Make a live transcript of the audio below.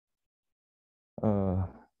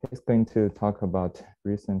He's going to talk about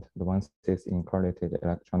recent advances in correlated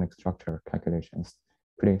electronic structure calculations.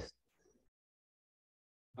 Please.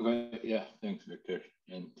 Okay, yeah, thanks, Victor.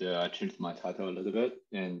 And I changed my title a little bit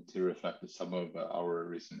and to reflect some of our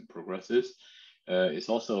recent progresses. It's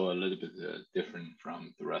also a little bit different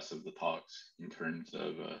from the rest of the talks in terms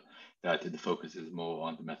of that the focus is more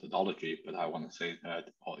on the methodology, but I want to say that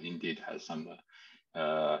indeed has some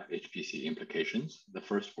HPC implications. The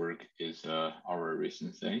first work is our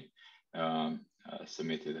recent thing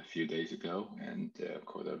submitted a few days ago and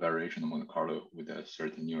called a variational Monte Carlo with a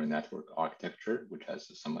certain neural network architecture, which has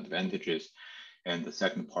some advantages. And the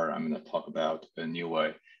second part, I'm going to talk about a new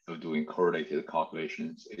way of doing correlated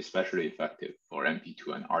calculations, especially effective for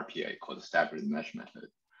MP2 and RPA, called the staggered mesh method.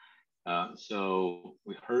 So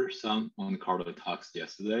we heard some Monte Carlo talks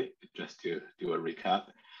yesterday. Just to do a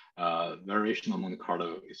recap, variational Monte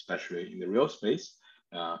Carlo, especially in the real space,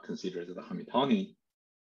 considers the Hamiltonian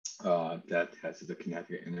that has the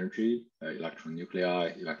kinetic energy, electron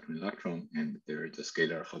nuclei, electron, and there is a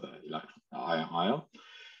scalar for the electron ion.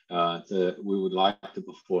 We would like to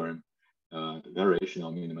perform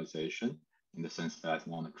variational minimization in the sense that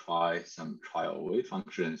we want to try some trial wave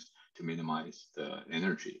functions to minimize the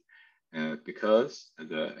energy. Because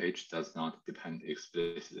the H does not depend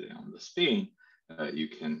explicitly on the spin, you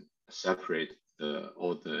can separate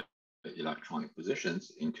all the electronic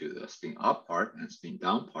positions into the spin up part and spin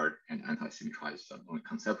down part and anti-symmetrize them only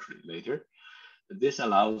conceptually later. This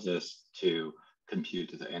allows us to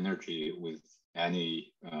compute the energy with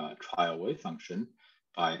any trial wave function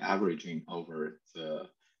by averaging over the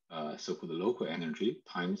so-called local energy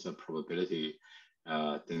times the probability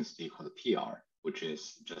density called PR, which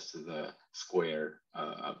is just the square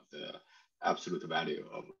of the absolute value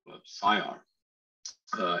of psi r.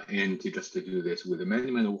 And just to do this with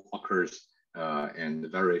many walkers and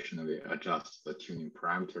variationally adjust the tuning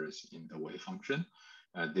parameters in the wave function.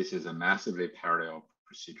 This is a massively parallel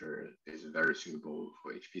procedure. Is very suitable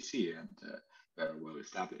for HPC and very well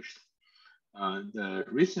established. The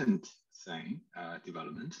recent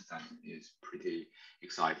development that is pretty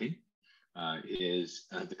exciting is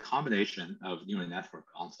the combination of neural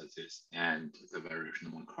network ansatz and the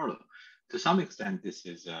variational Monte Carlo. To some extent, this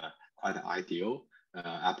is quite an ideal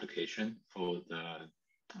application for the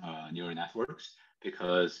neural networks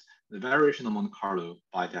because the variational Monte Carlo,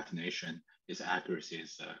 by definition, its accuracy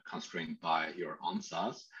is constrained by your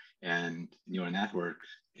ansatz, and neural network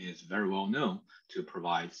is very well known to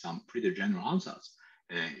provide some pretty general ansatz.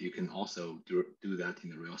 You can also do that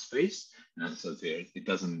in the real space, and so it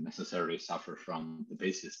doesn't necessarily suffer from the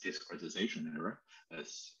basis discretization error,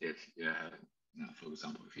 as if, for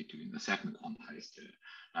example, if you do in the second quantized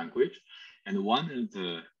language. And one of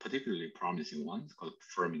the particularly promising ones called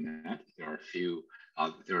FermiNet. There are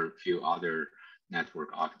a few other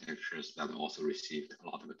network architectures that also received a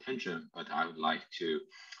lot of attention, but I would like to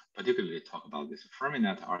particularly talk about this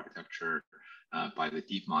FermiNet architecture by the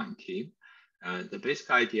DeepMind team. The basic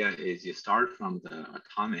idea is you start from the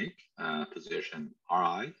atomic position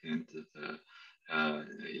Ri and the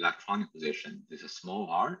electronic position is a small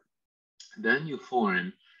r. Then you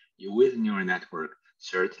form, with neural network,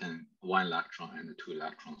 certain 1 electron and 2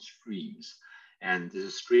 electron streams. And the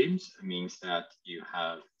streams means that you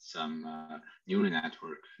have some neural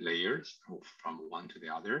network layers from one to the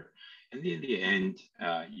other. And in the end,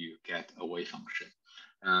 you get a wave function.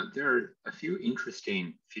 There are a few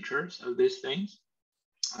interesting features of these things.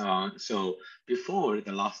 So before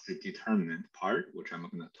the last determinant part, which I'm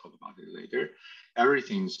going to talk about it later,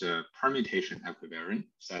 everything's permutation equivariant,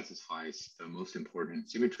 satisfies the most important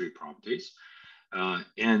symmetry properties.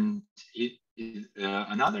 And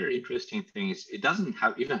another interesting thing is it doesn't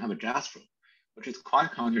even have a JASTRO, which is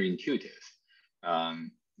quite counterintuitive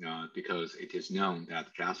because it is known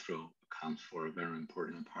that JASTRO accounts for a very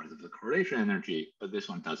important part of the correlation energy, but this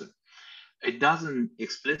one doesn't. It doesn't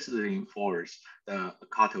explicitly enforce the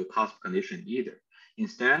Kato-Cosp condition either.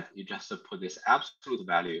 Instead, you just put this absolute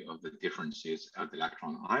value of the differences of the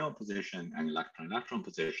electron-ion position and electron-electron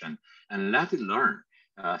position and let it learn.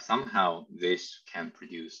 Somehow this can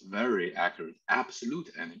produce very accurate absolute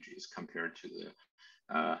energies compared to the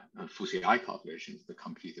Fuzzy-I calculations, the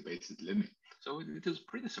complete basis limit. So it is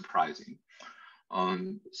pretty surprising.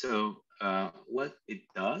 What it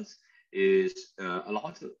does is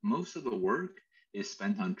most of the work is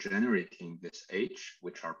spent on generating this H,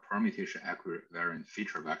 which are permutation equivariant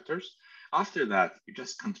feature vectors. After that, you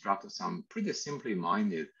just construct some pretty simply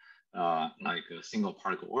minded like single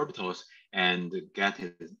particle orbitals and get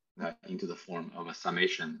it into the form of a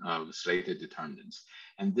summation of slated determinants.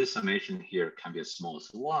 And this summation here can be as small as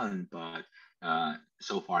 1, but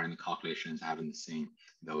so far in the calculations, I haven't seen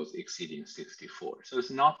those exceeding 64. So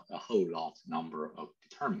it's not a whole lot number of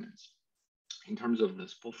determinants. In terms of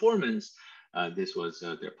this performance, this was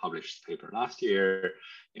their published paper last year,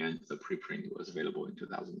 and the preprint was available in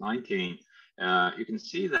 2019. You can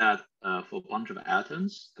see that for a bunch of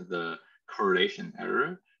atoms, the correlation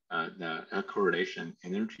error, the correlation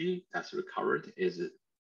energy that's recovered is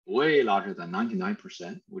way larger than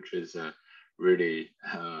 99%, which is really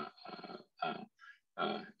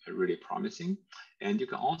really promising. And you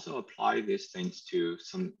can also apply these things to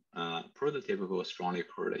some prototypical strongly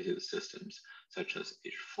correlated systems, such as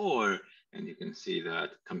H4. And you can see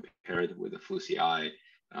that compared with the full CI,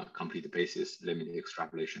 complete basis limited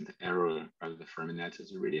extrapolation, the error of the Fermi net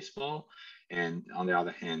is really small. And on the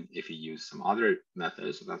other hand, if you use some other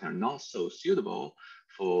methods that are not so suitable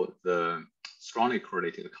for the strongly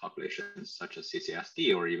correlated calculations, such as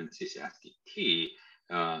CCSD or even CCSDT,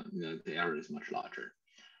 the error is much larger.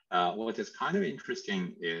 What is kind of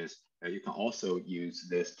interesting is you can also use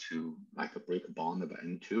this to like break a bond of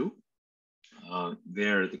N2.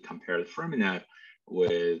 There, they compare the Fermi net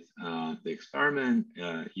with the experiment,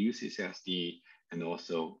 UCCSD, and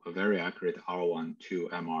also a very accurate R1 to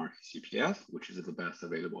MR CPF, which is the best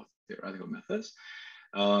available theoretical methods.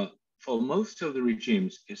 For most of the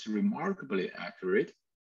regimes, it's remarkably accurate,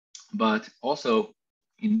 but also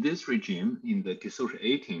in this regime, in the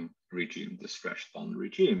dissociating regime, the stretched bond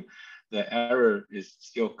regime, the error is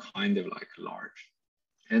still kind of like large.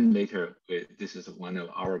 And later, this is one of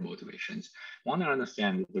our motivations. Want to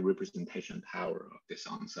understand the representation power of this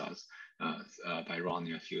ansatz by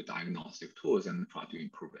running a few diagnostic tools and try to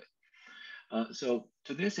improve it. So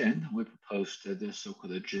to this end, we proposed this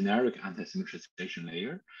so-called generic anti-symmetrization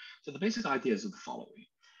layer. So the basic idea is the following.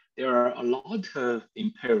 There are a lot of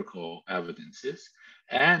empirical evidences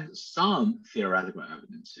and some theoretical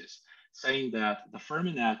evidences saying that the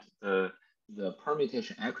Fermi net, the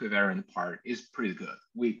permutation equivariant part is pretty good.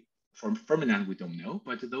 For Fermi net, we don't know,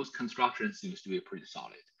 but those constructions seems to be pretty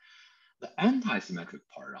solid. The anti-symmetric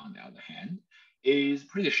part, on the other hand, is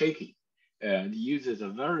pretty shaky. It uses a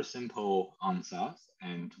very simple ansatz,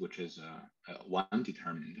 and which is a one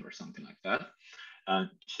determinant or something like that,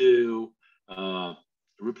 to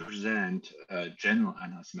represent general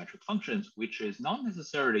anti-symmetric functions, which is not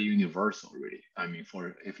necessarily universal, really. I mean,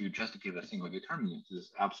 if you just give a single determinant,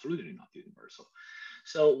 it's absolutely not universal.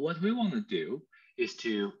 So what we want to do is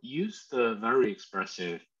to use the very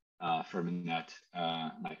expressive Fermi net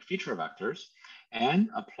like feature vectors and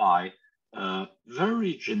apply a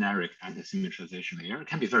very generic anti-symmetrization layer. It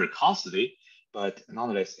can be very costly, but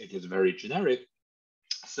nonetheless, it is very generic.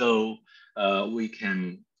 So we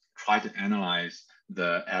can try to analyze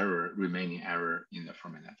the remaining error in the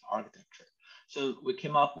Fermi net architecture. So we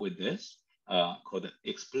came up with this called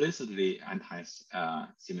explicitly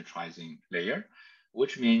anti-symmetrizing layer,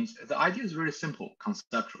 which means the idea is very simple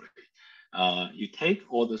conceptually. You take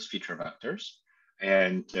all those feature vectors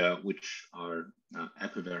and which are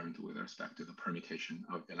equivariant with respect to the permutation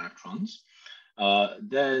of electrons.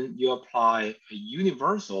 Then you apply a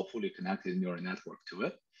universal fully connected neural network to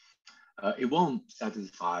it. It won't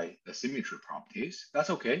satisfy the symmetry properties.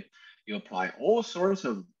 That's okay. You apply all sorts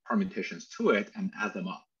of permutations to it and add them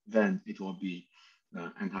up. Then it will be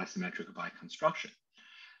anti-symmetric by construction.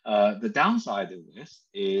 The downside of this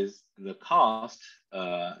is the cost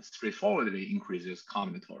straightforwardly increases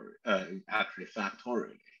combinatorially, actually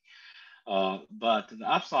factorially. But the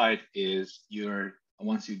upside is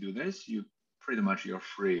once you do this, you're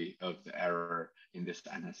free of the error in this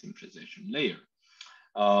anti-symmetrization layer.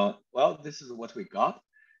 Well, this is what we got.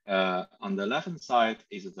 On the left-hand side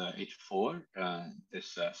is the H4,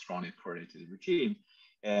 this strongly correlated regime.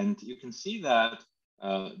 And you can see that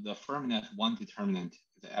the Fermi net one determinant,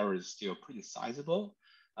 the error is still pretty sizable.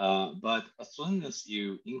 But as soon as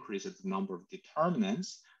you increase the number of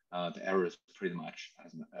determinants, the error is pretty much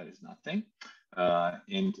is nothing.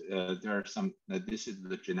 And there are some, this is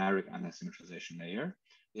the generic anti-symmetrization layer.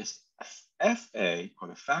 This FA,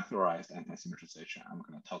 called a factorized anti-symmetrization, I'm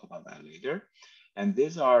going to talk about that later. And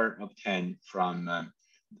these are obtained from,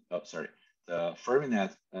 the Fermi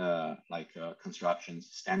net constructions,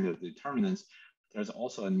 standard determinants. There's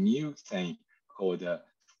also a new thing called a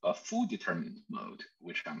full determinant mode,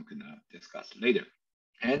 which I'm going to discuss later.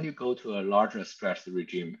 And you go to a larger stretched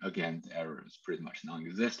regime, again, the error is pretty much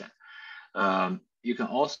non-existent. You can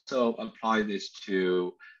also apply this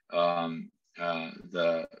to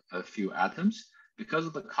a few atoms. Because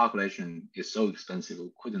of the calculation is so expensive,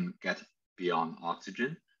 we couldn't get beyond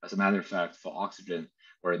oxygen. As a matter of fact, for oxygen,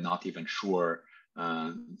 we're not even sure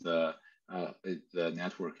the the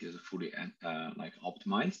network is fully like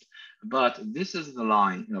optimized. But this is the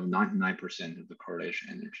line of 99% of the correlation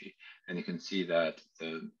energy. And you can see that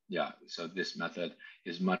so this method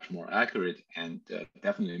is much more accurate and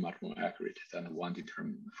definitely much more accurate than the one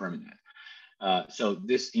determined Fermi net. So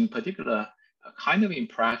this in particular kind of in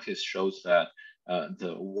practice shows that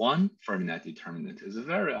the one Fermi net determinant is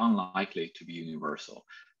very unlikely to be universal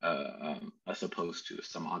as opposed to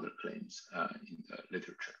some other claims in the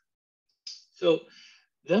literature. So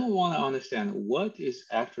then we want to understand what is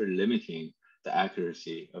actually limiting the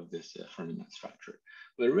accuracy of this Fermi net structure.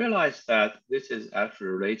 We realize that this is actually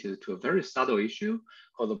related to a very subtle issue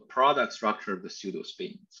called the product structure of the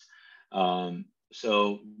pseudospins.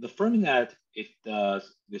 So the Fermi net, it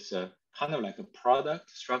does this kind of like a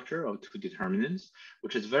product structure of two determinants,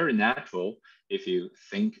 which is very natural if you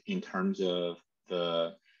think in terms of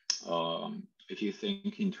the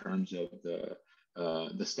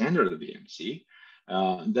the standard of BMC.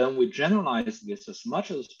 Then we generalize this as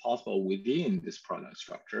much as possible within this product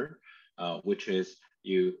structure, which is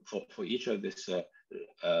you for each of this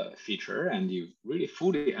feature, and you really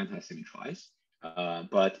fully anti-symmetrize,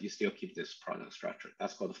 but you still keep this product structure.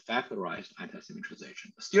 That's called factorized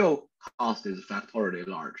anti-symmetrization. Still, cost is factorially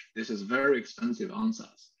large. This is very expensive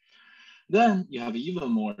ansatz. Then you have even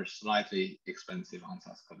more slightly expensive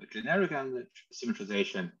ansatz called the generic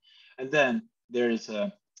anti-symmetrization, and then there is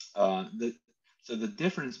so the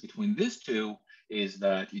difference between these two is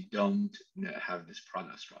that you don't have this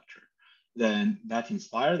product structure. Then that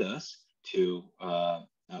inspired us to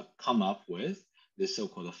come up with this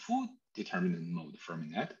so-called full determinant mode Fermi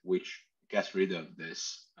net, which gets rid of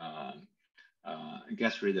this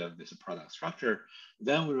product structure.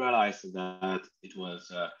 Then we realized that it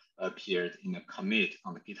was appeared in a commit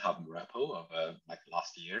on the GitHub repo of like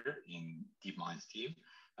last year in DeepMind's team.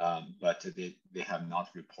 But they have not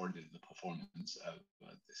reported the performance of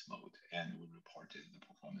this mode, and we reported the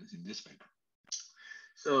performance in this paper.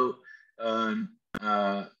 So,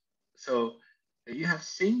 so you have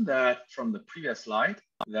seen that from the previous slide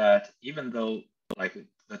that even though like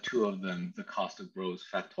the two of them, the cost grows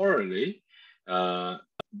factorially,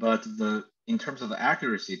 but in terms of the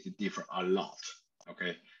accuracy, they differ a lot.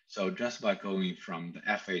 Okay, so just by going from the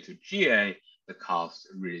FA to GA, the cost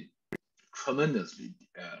really tremendously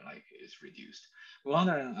is reduced. We want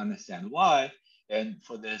to understand why, and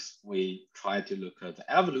for this we try to look at the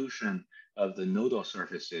evolution of the nodal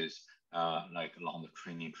surfaces like along the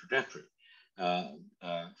training trajectory.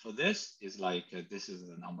 For this is this is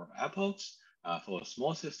the number of epochs. For a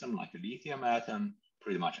small system like a lithium atom,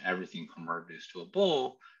 pretty much everything converges to a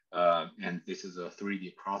ball, and this is a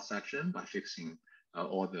 3D cross section by fixing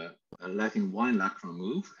all the letting one electron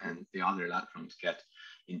move and the other electrons get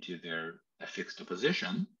into their fixed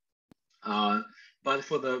position. But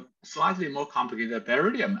for the slightly more complicated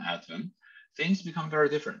beryllium atom, things become very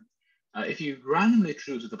different. If you randomly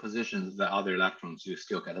choose the positions of the other electrons, you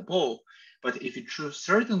still get a ball. But if you choose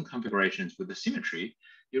certain configurations with the symmetry,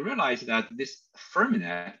 you realize that this Fermi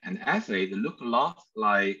net and FA, they look a lot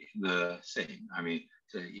like the same. I mean,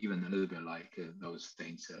 so even a little bit like those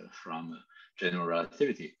things from general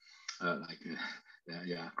relativity,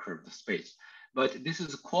 curved space. But this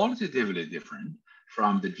is qualitatively different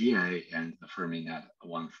from the GA and the Fermi net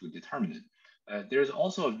one full determinant. There's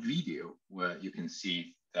also a video where you can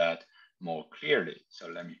see that more clearly. So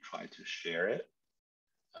let me try to share it.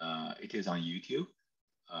 It is on YouTube.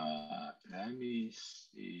 Let me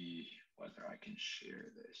see whether I can share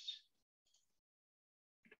this.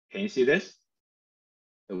 Can you see this?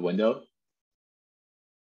 The window?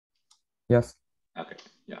 Yes. Okay,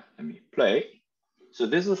 yeah, let me play. So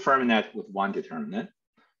this is Fermi net with one determinant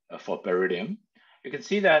for beryllium. You can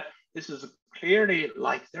see that this is clearly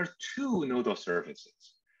like there are two nodal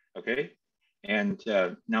surfaces, okay? And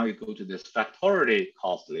now you go to this factorially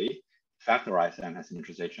costly, factorized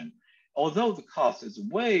anti-symmetrization. Although the cost is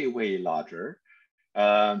way, way larger,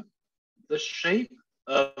 the shape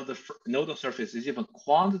of the nodal surface is even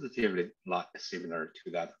quantitatively similar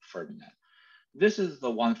to that Fermi net. This is the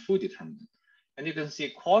one full determinant. And you can see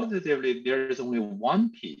qualitatively, there is only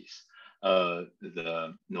one piece of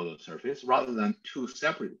the nodal surface rather than two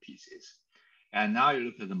separate pieces. And now you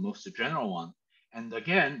look at the most general one. And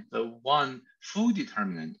again, the one full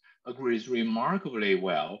determinant agrees remarkably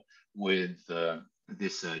well with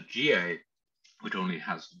this GA, which only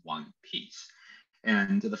has one piece.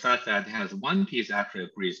 And the fact that it has one piece actually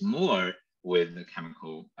agrees more with the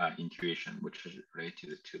chemical intuition, which is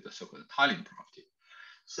related to the so-called tiling property.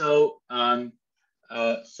 So,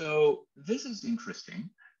 so this is interesting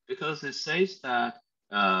because it says that,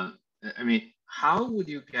 I mean, how would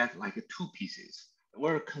you get like two pieces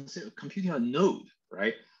we're computing a node,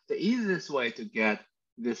 right? The easiest way to get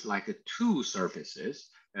this like two surfaces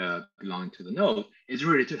belonging to the node is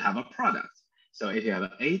really to have a product. So if you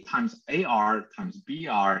have A times AR times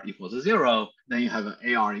BR equals 0, then you have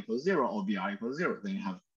AR equals 0 or BR equals 0. Then you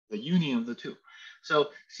have the union of the two. So it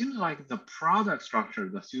seems like the product structure,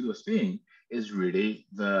 the pseudo spin, is really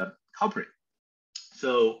the culprit.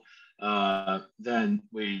 So then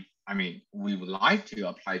we would like to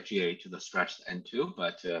apply GA to the stretched N2,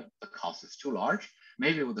 but the cost is too large.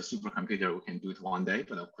 Maybe with a supercomputer, we can do it one day,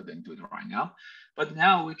 but I couldn't do it right now. But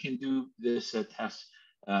now we can do this test,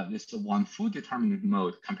 this one full determinant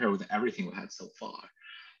mode compared with everything we had so far.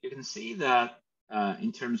 You can see that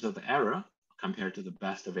in terms of the error compared to the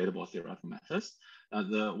best available theoretical methods,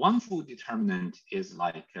 the one full determinant is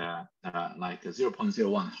like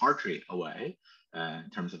 0.01 Hartree away in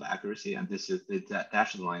terms of accuracy, and this is that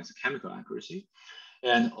dashed line is chemical accuracy,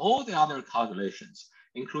 and all the other calculations,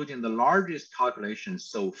 including the largest calculations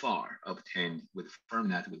so far obtained with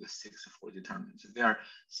Fermat with the 6 full determinants,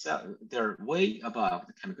 they're way above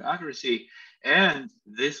the chemical accuracy, and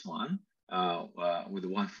this one with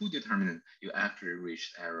one full determinant, you actually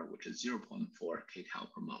reach error, which is 0.4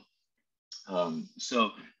 kcal per mole.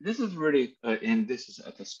 So this is really, and this is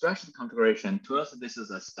at the stretched configuration. To us, this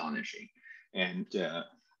is astonishing, and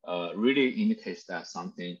really indicates that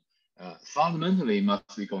something fundamentally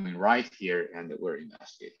must be going right here, and we're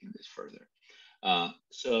investigating this further.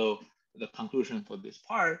 So the conclusion for this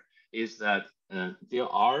part is that there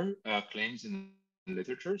are claims in the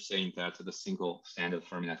literature saying that the single standard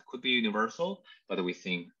Fermat could be universal, but we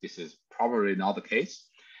think this is probably not the case.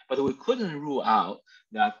 But we couldn't rule out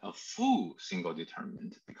that a full single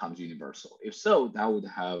determinant becomes universal. If so, that would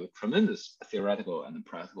have tremendous theoretical and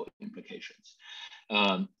practical implications.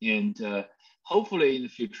 Hopefully in the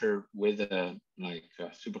future with a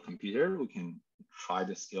supercomputer, we can try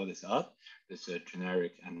to scale this up. This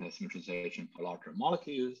generic and symmetrization for larger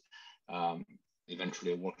molecules,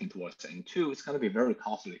 eventually working towards N2. It's going to be a very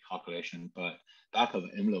costly calculation, but back of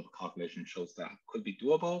the envelope calculation shows that could be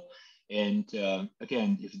doable. And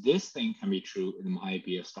again, if this thing can be true, it might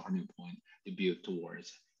be a starting point to build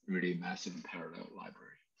towards really massive parallel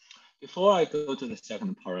library. Before I go to the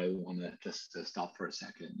second part, I want to just stop for a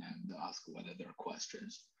second and ask whether there are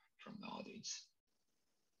questions from the audience.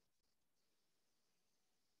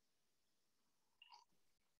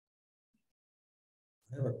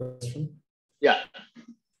 I have a question. Yeah.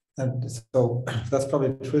 And so that's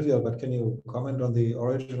probably trivial, but can you comment on the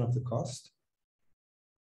origin of the cost?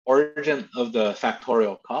 Origin of the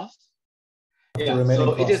factorial cost? Yeah, the remaining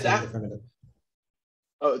so cost it is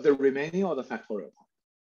the remaining or the factorial cost?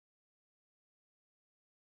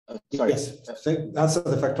 Sorry. Yes, answer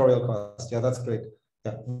the factorial cost. Yeah, that's great.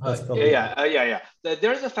 Yeah, that's probably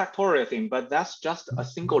There's a factorial thing, but that's just a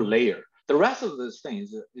single layer. The rest of this thing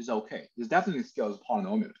is okay. It definitely scales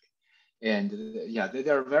polynomially. And yeah,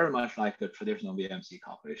 they're very much like the traditional VMC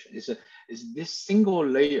calculation. It's this single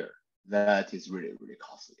layer that is really, really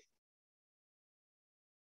costly.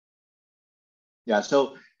 Yeah,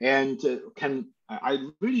 so, and I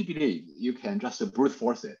really believe you can just brute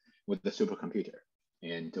force it with the supercomputer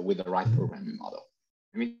and with the right programming model.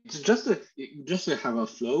 I mean, it's just to have a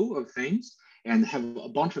flow of things and have a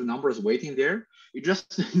bunch of numbers waiting there. You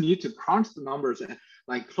just need to crunch the numbers and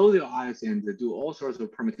like close your eyes and do all sorts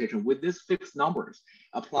of permutation with these fixed numbers.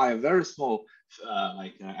 Apply a very small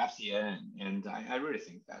FCN, and I really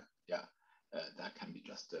think that that can be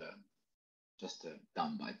just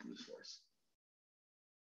done by brute force.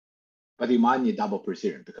 But you might need double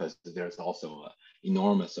precision because there's also an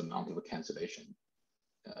enormous amount of cancellation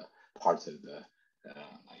parts of the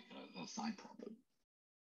sign problem.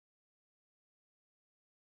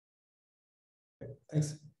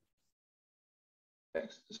 Thanks.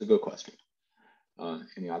 Thanks. It's a good question.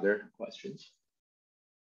 Any other questions?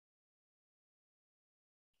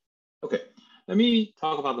 Okay, let me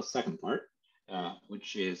talk about the second part,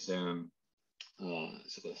 which is the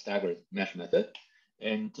staggered mesh method.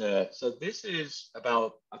 And so this is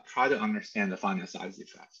about try to understand the finite size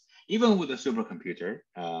effects. Even with a supercomputer,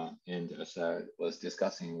 and as I was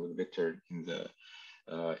discussing with Victor in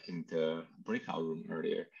the breakout room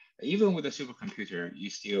earlier, even with a supercomputer, you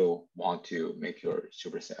still want to make your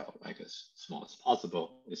supercell like as small as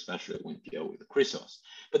possible, especially when you deal with the crystals.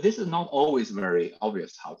 But this is not always very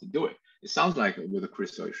obvious how to do it. It sounds like with a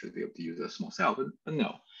crystal, you should be able to use a small cell, but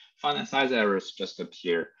no. Finite size errors just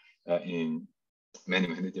appear in many,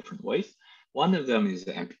 many different ways. One of them is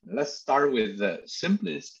the MP. Let's start with the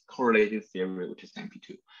simplest correlative theory, which is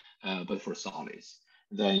MP2, but for solids.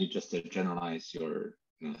 Then you just generalize your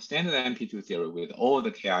standard MP2 theory with all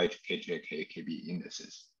the KI, KJ, KB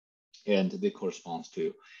indices. And they correspond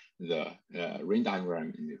to the ring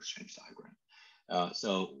diagram in the exchange diagram.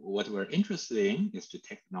 So what we're interested in is to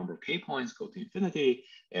take the number of K points, go to infinity,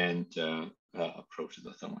 and approach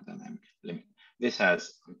the thermodynamic limit. This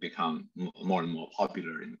has become more and more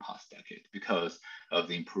popular in the past decade because of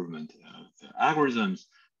the improvement of the algorithms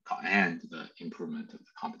and the improvement of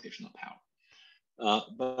the computational power.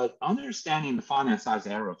 But understanding the finite size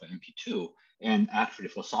error of MP2 and actually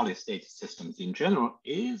for solid state systems in general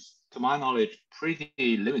is, to my knowledge, pretty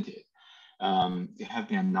limited. There have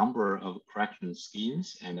been a number of correction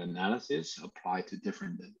schemes and analysis applied to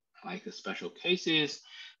different special cases,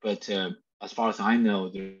 but as far as I know,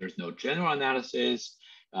 there's no general analysis.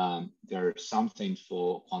 There are some things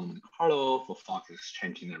for quantum Monte Carlo, for Fock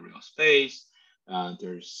exchange in the real space.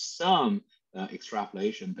 There's some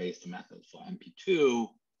extrapolation-based method for MP2,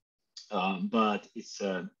 but it's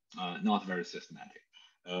not very systematic.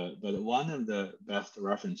 But one of the best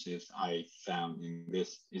references I found in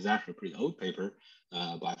this is actually a pretty old paper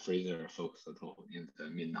by Fraser, Folks, in the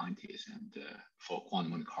mid-90s, and for quantum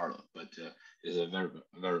Monte Carlo, but it's a very,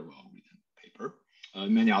 very well-written paper.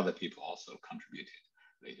 Many other people also contributed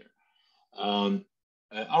later.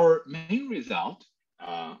 Our main result,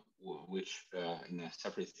 which in a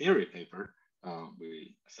separate theory paper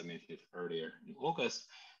we submitted earlier in August,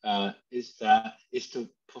 is to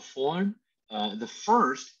perform the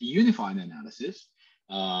first unified analysis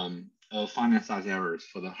of finite size errors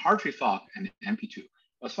for the Hartree-Fock and MP2.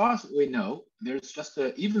 As far as we know, there's just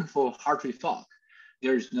even for Hartree-Fock,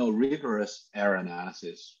 there is no rigorous error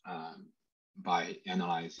analysis by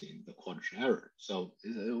analyzing the quadrature error. So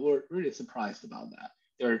we're really surprised about that.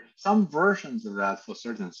 There are some versions of that for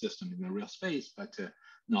certain systems in the real space, but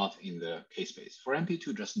not in the K-space. For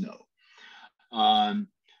MP2, just no.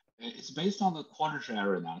 It's based on the quadrature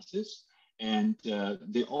error analysis, and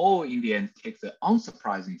they all in the end take the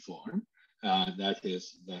unsurprising form. That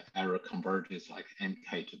is, the error converges like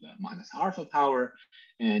nk to the minus alpha power,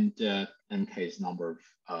 and nk's number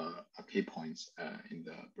of K points in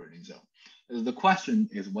the Bernoulli zone. The question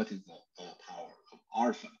is, what is the power of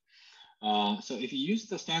alpha? So if you use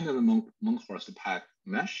the standard Monkhorst-Pack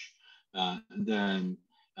mesh, then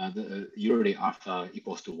usually alpha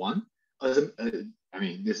equals to 1. I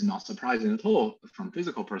mean, this is not surprising at all from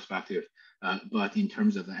physical perspective, but in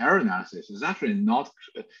terms of the error analysis, it's actually not,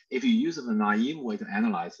 if you use the naive way to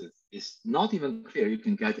analyze it, it's not even clear you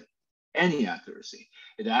can get any accuracy.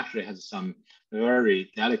 It actually has some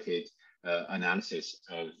very delicate analysis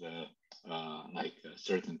of like a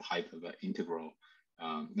certain type of integral,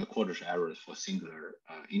 the quadrature errors for singular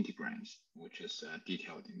integrands, which is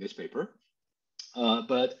detailed in this paper.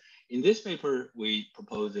 But in this paper, we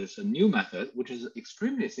propose this a new method, which is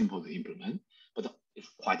extremely simple to implement, but it's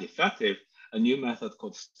quite effective, a new method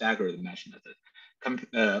called staggered mesh method.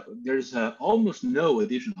 There's almost no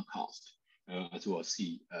additional cost, as we'll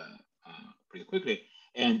see pretty quickly.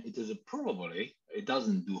 And it is probably, it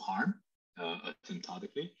doesn't do harm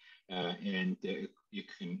asymptotically, and it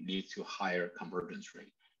can lead to higher convergence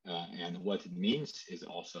rate. And what it means is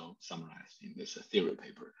also summarized in this theory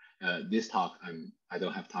paper. This talk, I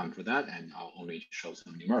don't have time for that, and I'll only show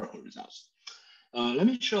some numerical results. Let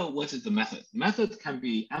me show what is the method. Method can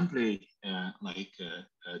be amply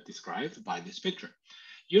described by this picture.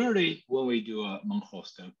 Usually, when we do a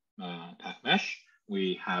Monkhorst-Pack mesh,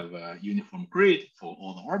 we have a uniform grid for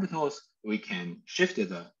all the orbitals. We can shift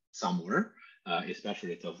it somewhere,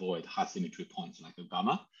 especially to avoid high symmetry points like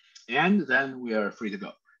gamma, and then we are free to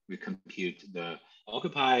go. We compute the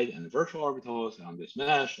occupied and virtual orbitals on this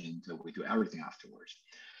mesh, and we do everything afterwards.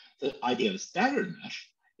 The idea of staggered mesh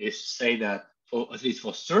is to say that for at least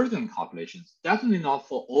for certain calculations, definitely not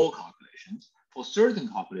for all calculations, for certain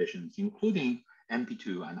calculations, including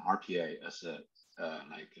MP2 and RPA as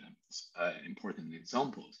important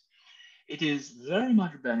examples, it is very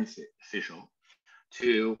much beneficial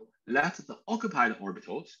to let the occupied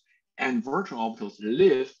orbitals and virtual orbitals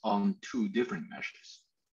live on two different meshes.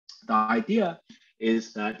 The idea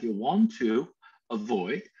is that you want to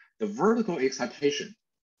avoid the vertical excitation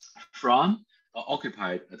from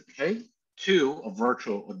occupied at K to a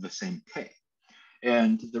virtual of the same K.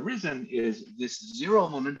 And the reason is this zero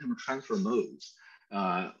momentum transfer modes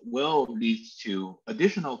will lead to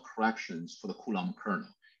additional corrections for the Coulomb kernel.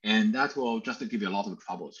 And that will just give you a lot of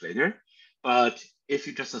troubles later. But if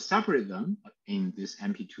you just separate them in this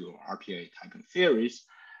MP2 or RPA type of theories,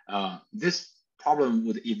 this problem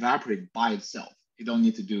would evaporate by itself. You don't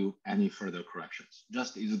need to do any further corrections,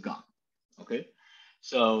 just is gone, okay?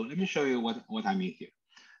 So let me show you what I mean here.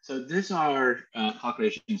 So these are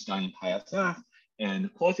calculations done in PySF,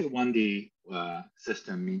 And quasi 1D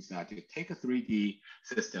system means that you take a 3D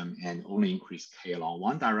system and only increase k along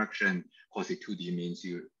one direction. Quasi 2D means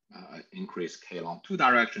you increase k along two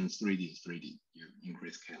directions. 3D is 3D. You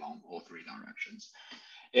increase k along all three directions.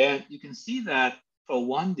 And you can see that for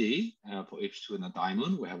 1D, for H2 and the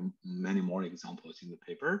diamond, we have many more examples in the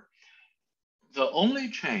paper. The only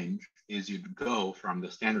change is you go from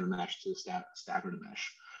the standard mesh to staggered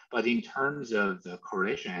mesh. But in terms of the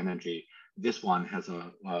correlation energy, this one has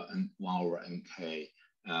a 1 over nk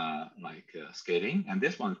scaling, and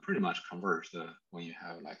this one pretty much converged when you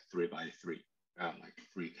have like 3 by 3, like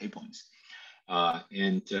 3 k points.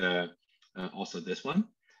 Also this one,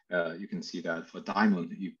 you can see that for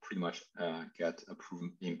diamond, you pretty much get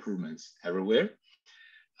improvements everywhere.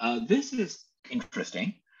 This is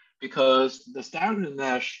interesting because the staggered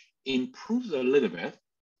mesh improves a little bit,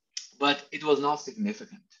 but it was not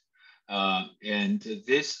significant. And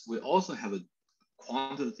this, we also have a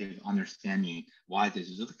quantitative understanding why this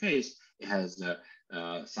is the case. It has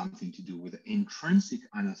something to do with the intrinsic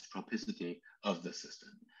anisotropicity of the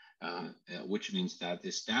system, which means that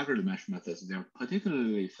the staggered mesh methods, they're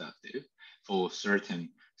particularly effective for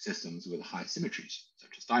certain systems with high symmetries,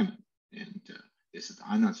 such as diamond. And this is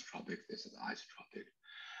anisotropic, this is isotropic.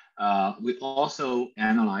 We also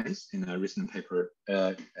analyzed in a recent paper,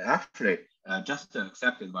 actually just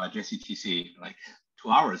accepted by JCTC like 2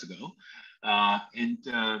 hours ago.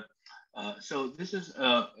 So this is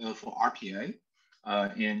for RPA.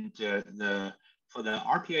 For the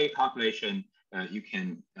RPA calculation, you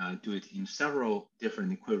can do it in several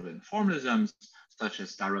different equivalent formalisms, such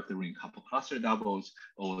as direct ring couple cluster doubles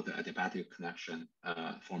or the adiabatic connection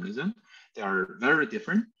formalism. They are very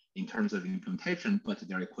different in terms of implementation, but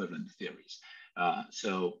they're equivalent theories.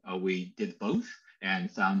 So we did both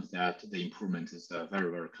and found that the improvement is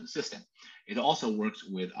very, very consistent. It also works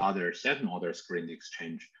with other second order screen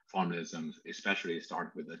exchange formalisms, especially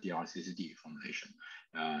start with the DRCCD formulation.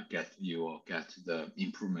 You will get the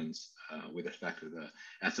improvements with respect to the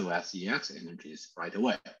SOSEX energies right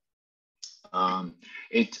away.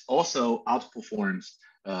 It also outperforms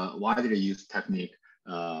widely used technique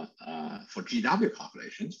for GW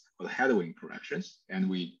calculations, for the headwind corrections. And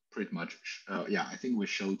we pretty much, I think we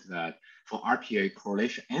showed that for RPA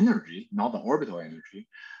correlation energy, not the orbital energy,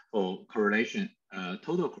 for correlation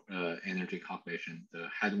total energy calculation, the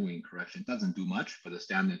headwind correction doesn't do much, but the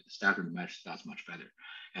staggered mesh does much better.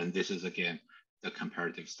 And this is, again, the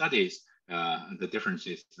comparative studies. The difference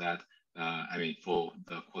is that for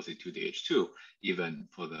the quasi 2DH2, even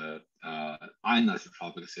for the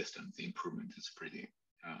anisotropic system, the improvement is pretty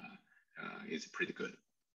good.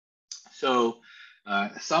 So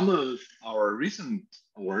some of our recent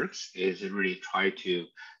works is really try to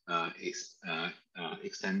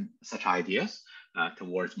extend such ideas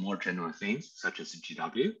towards more general things, such as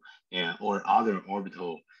GW or other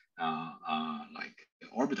orbital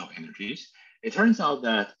orbital energies. It turns out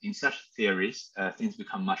that in such theories, things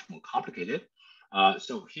become much more complicated.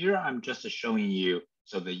 So here I'm just showing you,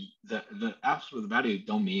 so the absolute value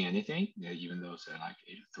don't mean anything, even though it's like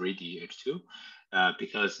 3D H2,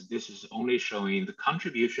 because this is only showing the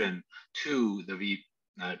contribution to the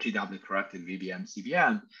GW corrected VBM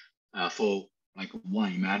CBM for like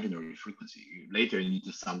one imaginary frequency. Later you need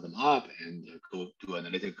to sum them up and go do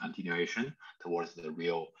analytic continuation towards the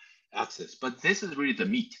real axis. But this is really the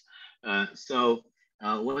meat. So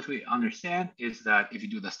what we understand is that if you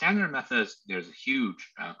do the standard methods, there's a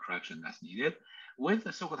huge correction that's needed. With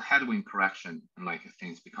the so-called headwind correction, like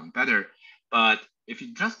things become better. But if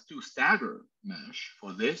you just do staggered mesh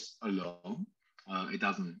for this alone, it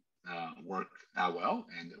doesn't work that well.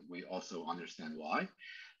 And we also understand why.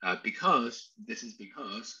 Because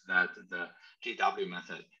that the GW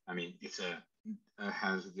method,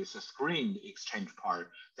 has this screened exchange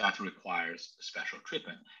part that requires special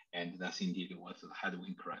treatment. And that's indeed what the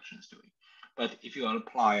headwind correction is doing. But if you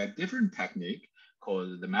apply a different technique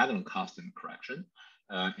called the Madelung constant correction,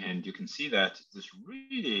 and you can see that this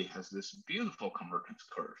really has this beautiful convergence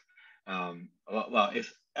curve. Well,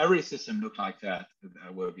 if every system looked like that,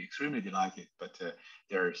 I would be extremely delighted. But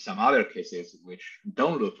there are some other cases which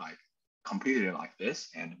don't look like completely like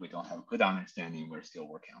this, and we don't have a good understanding. We're still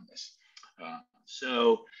working on this.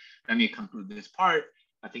 So let me conclude this part.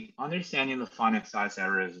 I think understanding the finite size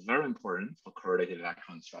error is very important for correlated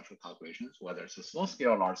electron structural calculations, whether it's a small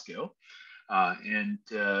scale or large scale. Our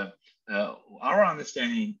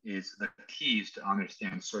understanding is the key is to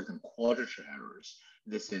understand certain quadrature errors.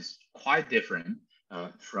 This is quite different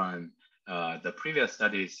from the previous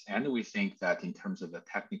studies, and we think that in terms of the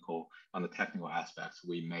technical aspects,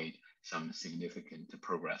 we made some significant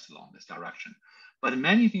progress along this direction. But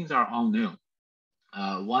many things are unknown.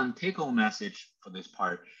 One take-home message for this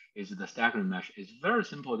part is the staggered mesh is very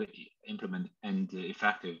simple to implement and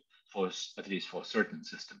effective for at least for certain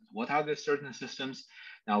systems. What are the certain systems?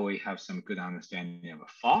 Now we have some good understanding of a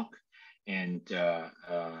Fock and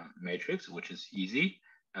matrix, which is easy.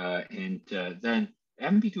 Then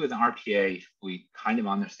MP2 with RPA, we kind of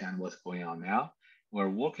understand what's going on now. We're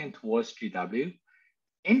working towards GW.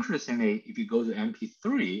 Interestingly, if you go to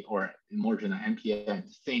MP3 or more general MPN,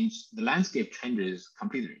 the landscape changes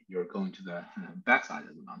completely. You're going to the backside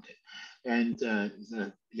of the mountain. And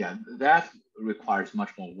yeah, that requires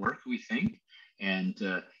much more work, we think. And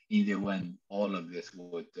either when all of this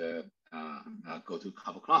would go to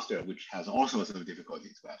couple cluster, which has all sorts of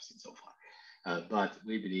difficulties we have seen so far. But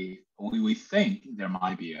we believe, we think there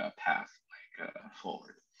might be a path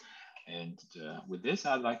forward. And with this,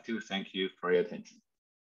 I'd like to thank you for your attention.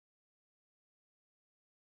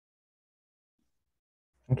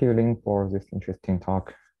 Thank you, Lin, for this interesting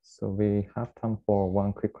talk. So we have time for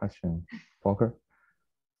one quick question. Volker?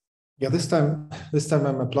 Yeah, this time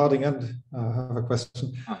I'm applauding and have a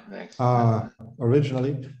question. Oh, thanks.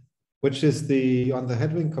 Originally, which is on the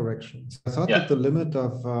headwind corrections. I thought that the limit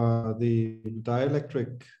of the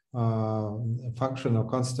dielectric function or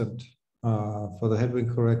constant for the headwind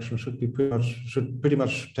correction should pretty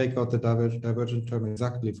much take out the divergent term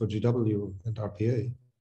exactly for GW and RPA.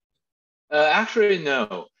 Actually,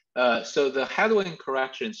 no. So the headwind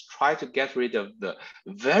corrections try to get rid of the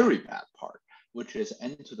very bad part, which is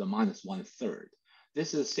n to the minus 1/3.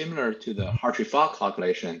 This is similar to the Hartree-Fock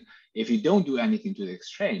calculation. If you don't do anything to the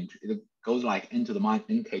exchange, it goes like nk to the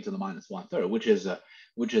minus 1/3, which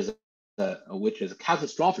is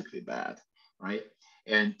catastrophically bad, right?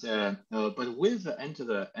 And but with the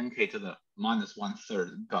nk to the minus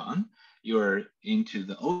 1/3 gone, you're into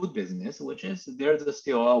the old business, which is there's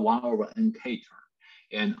still a 1/nk term.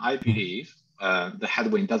 And I believe the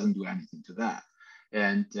headwind doesn't do anything to that.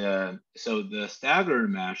 And so the staggered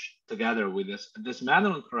mesh together with this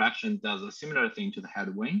Madelung correction does a similar thing to the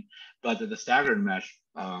headwind, but the staggered mesh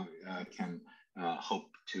can hope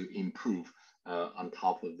to improve on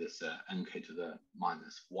top of this nk to the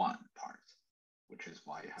minus 1 part, which is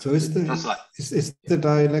why you have so is the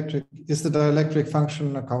dielectric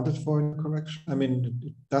function accounted for in correction? I mean,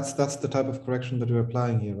 that's the type of correction that you're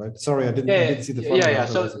applying here, right? Sorry, I didn't see the formula. Yeah.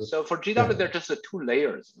 So for GW, there are just 2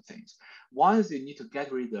 layers of things. One is you need to get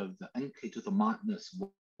rid of the nk to the minus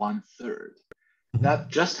 1/3. That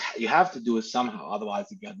just you have to do it somehow, otherwise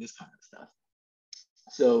you get this kind of stuff.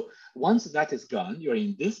 So once that is gone, you're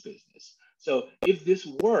in this business. So if this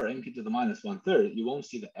were nk to the minus 1/3, you won't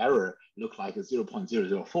see the error look like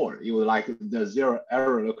 0.004. You would like the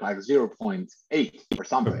error look like 0.8 or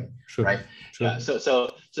something, right? Sure. Yeah. So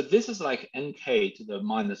this is like nk to the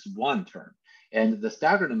minus 1 term, and the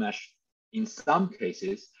staggered mesh in some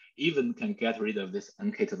cases even can get rid of this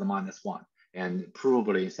nk to the minus 1, and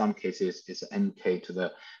probably in some cases it's nk to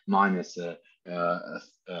the minus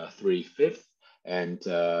 3/5 and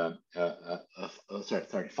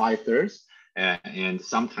 5/3. And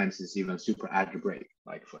sometimes it's even super algebraic,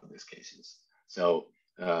 like for these cases. So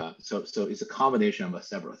it's a combination of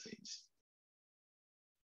several things.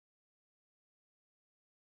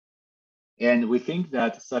 And we think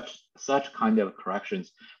that such kind of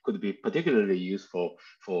corrections could be particularly useful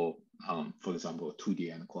for example,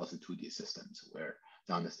 2D and quasi 2D systems where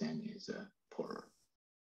the understanding is poorer.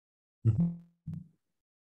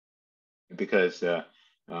 Because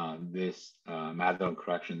this Madelung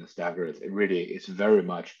correction, the staggered, it really is very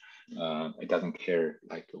much, it doesn't care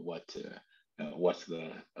like what's the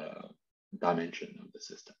dimension of the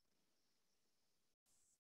system.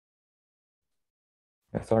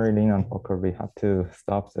 Yeah, sorry, Lin and Volker, we have to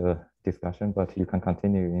stop the discussion, but you can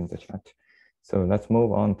continue in the chat. So let's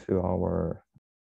move on to our